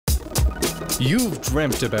You've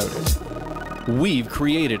dreamt about it. We've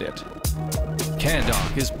created it.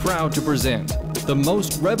 Candock is proud to present the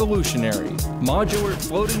most revolutionary modular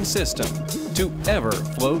floating system to ever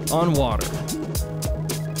float on water.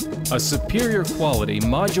 A superior quality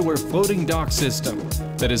modular floating dock system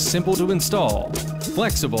that is simple to install,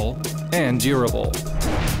 flexible, and durable.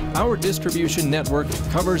 Our distribution network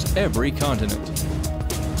covers every continent.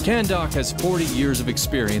 Candock has 40 years of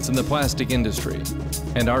experience in the plastic industry,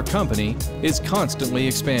 and our company is constantly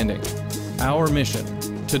expanding. Our mission: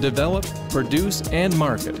 to develop, produce, and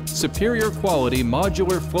market superior quality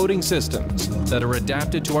modular floating systems that are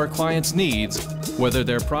adapted to our clients' needs, whether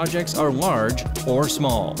their projects are large or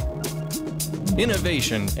small.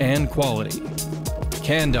 Innovation and quality.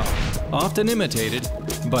 Candock, often imitated,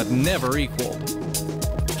 but never equaled.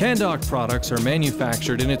 Candock products are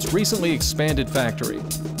manufactured in its recently expanded factory,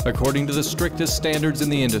 according to the strictest standards in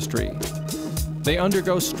the industry. They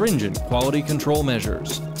undergo stringent quality control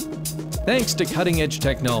measures. Thanks to cutting-edge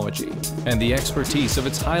technology and the expertise of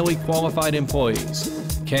its highly qualified employees,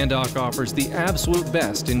 Candock offers the absolute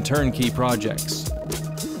best in turnkey projects.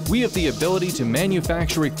 We have the ability to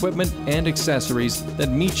manufacture equipment and accessories that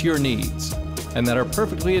meet your needs and that are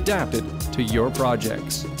perfectly adapted to your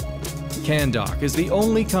projects. Candock is the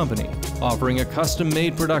only company offering a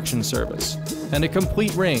custom-made production service and a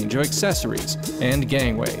complete range of accessories and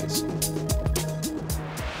gangways.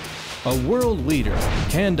 A world leader,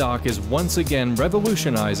 Candock is once again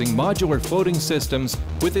revolutionizing modular floating systems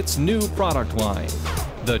with its new product line,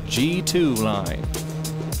 the G2 line.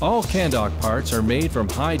 All Candock parts are made from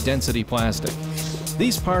high-density plastic.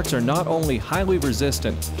 These parts are not only highly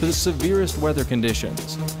resistant to the severest weather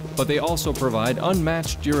conditions, but they also provide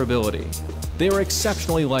unmatched durability. They are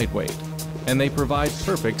exceptionally lightweight, and they provide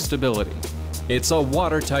perfect stability. It's a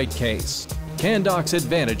watertight case. Candock's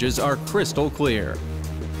advantages are crystal clear.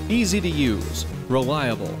 Easy to use,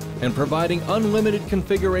 reliable, and providing unlimited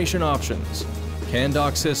configuration options.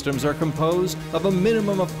 Candock systems are composed of a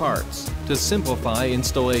minimum of parts to simplify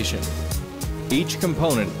installation. Each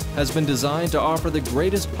component has been designed to offer the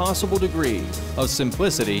greatest possible degree of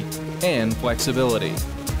simplicity and flexibility.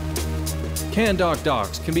 Candock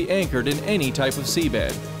docks can be anchored in any type of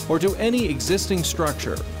seabed or to any existing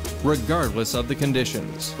structure, regardless of the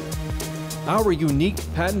conditions. Our unique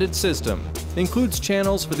patented system includes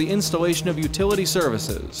channels for the installation of utility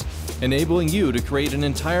services, enabling you to create an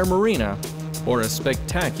entire marina or a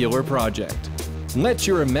spectacular project. Let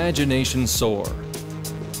your imagination soar.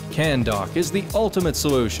 Candock is the ultimate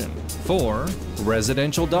solution for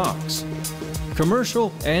residential docks,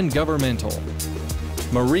 commercial and governmental,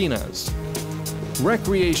 marinas,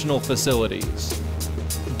 recreational facilities,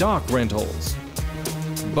 dock rentals,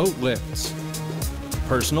 boat lifts,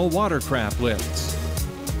 personal watercraft lifts,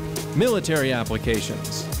 military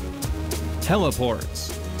applications,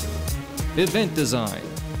 heliports, event design,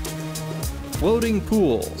 floating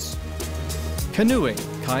pools, canoeing,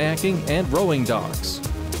 kayaking and rowing docks,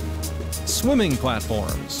 swimming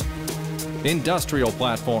platforms, industrial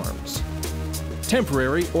platforms,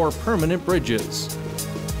 temporary or permanent bridges,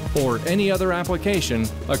 or any other application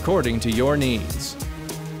according to your needs.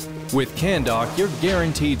 With Candock, you're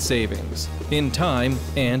guaranteed savings in time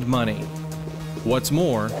and money. What's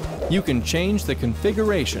more, you can change the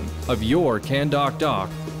configuration of your Candock dock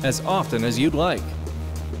as often as you'd like.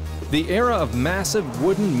 The era of massive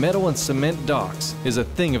wooden, metal, and cement docks is a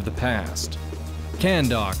thing of the past.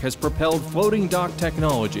 Candock has propelled floating dock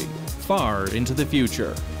technology far into the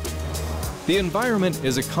future. The environment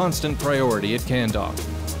is a constant priority at Candock.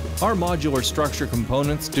 Our modular structure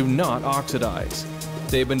components do not oxidize.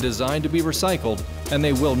 They've been designed to be recycled, and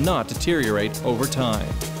they will not deteriorate over time.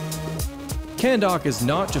 Candock is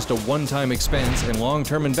not just a one-time expense and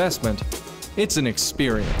long-term investment, it's an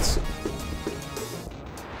experience.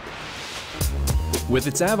 With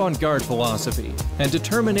its avant-garde philosophy and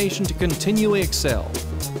determination to continually excel,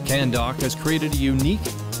 Candock has created a unique,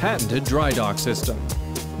 patented dry dock system,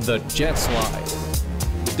 the Jet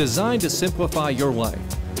Slide. Designed to simplify your life,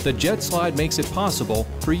 the Jet Slide makes it possible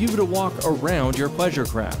for you to walk around your pleasure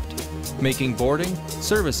craft, making boarding,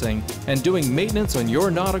 servicing, and doing maintenance on your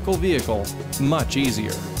nautical vehicle much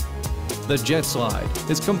easier. The Jet Slide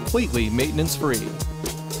is completely maintenance-free.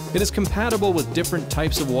 It is compatible with different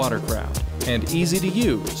types of watercraft and easy to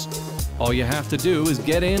use. All you have to do is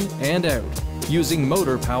get in and out using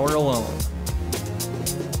motor power alone.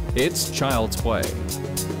 It's child's play.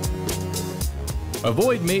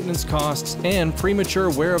 Avoid maintenance costs and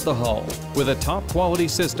premature wear of the hull with a top quality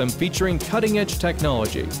system featuring cutting-edge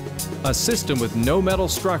technology. A system with no metal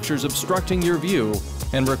structures obstructing your view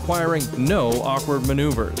and requiring no awkward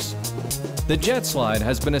maneuvers. The jet slide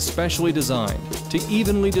has been especially designed to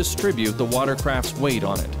evenly distribute the watercraft's weight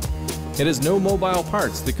on it. It has no mobile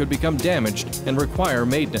parts that could become damaged and require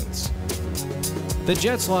maintenance. The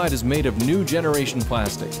jet slide is made of new generation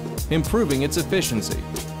plastic, improving its efficiency.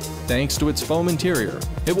 Thanks to its foam interior,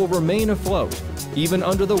 it will remain afloat, even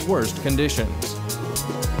under the worst conditions.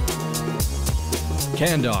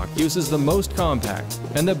 Candock uses the most compact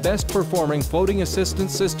and the best performing floating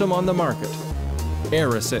assistance system on the market,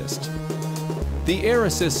 Air Assist. The Air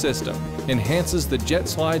Assist system enhances the jet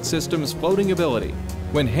slide system's floating ability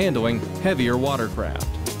when handling heavier watercraft.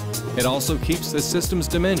 It also keeps the system's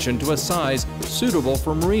dimension to a size suitable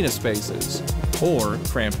for marina spaces or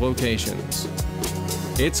cramped locations.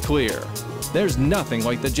 It's clear, there's nothing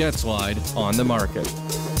like the jet slide on the market.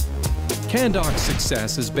 Candock's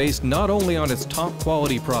success is based not only on its top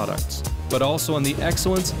quality products, but also on the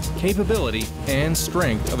excellence, capability, and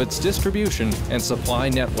strength of its distribution and supply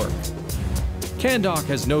network. Candock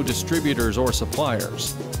has no distributors or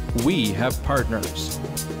suppliers. We have partners.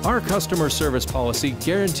 Our customer service policy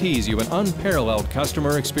guarantees you an unparalleled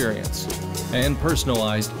customer experience and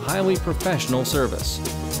personalized, highly professional service.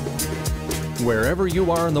 Wherever you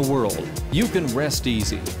are in the world, you can rest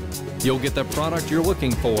easy. You'll get the product you're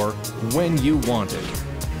looking for when you want it.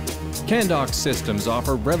 Candock systems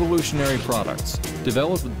offer revolutionary products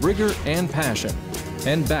developed with rigor and passion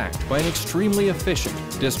and backed by an extremely efficient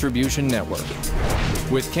distribution network.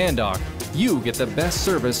 With Candock, you get the best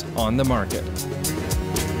service on the market.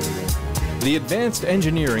 The advanced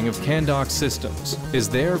engineering of Candock systems is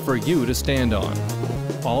there for you to stand on.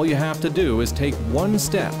 All you have to do is take one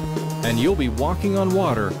step, and you'll be walking on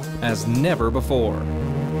water as never before.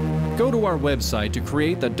 Go to our website to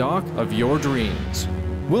create the dock of your dreams.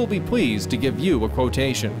 We'll be pleased to give you a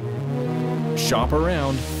quotation. Shop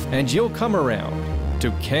around, and you'll come around to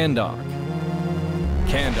Candock.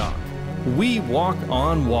 Candock, we walk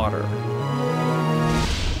on water.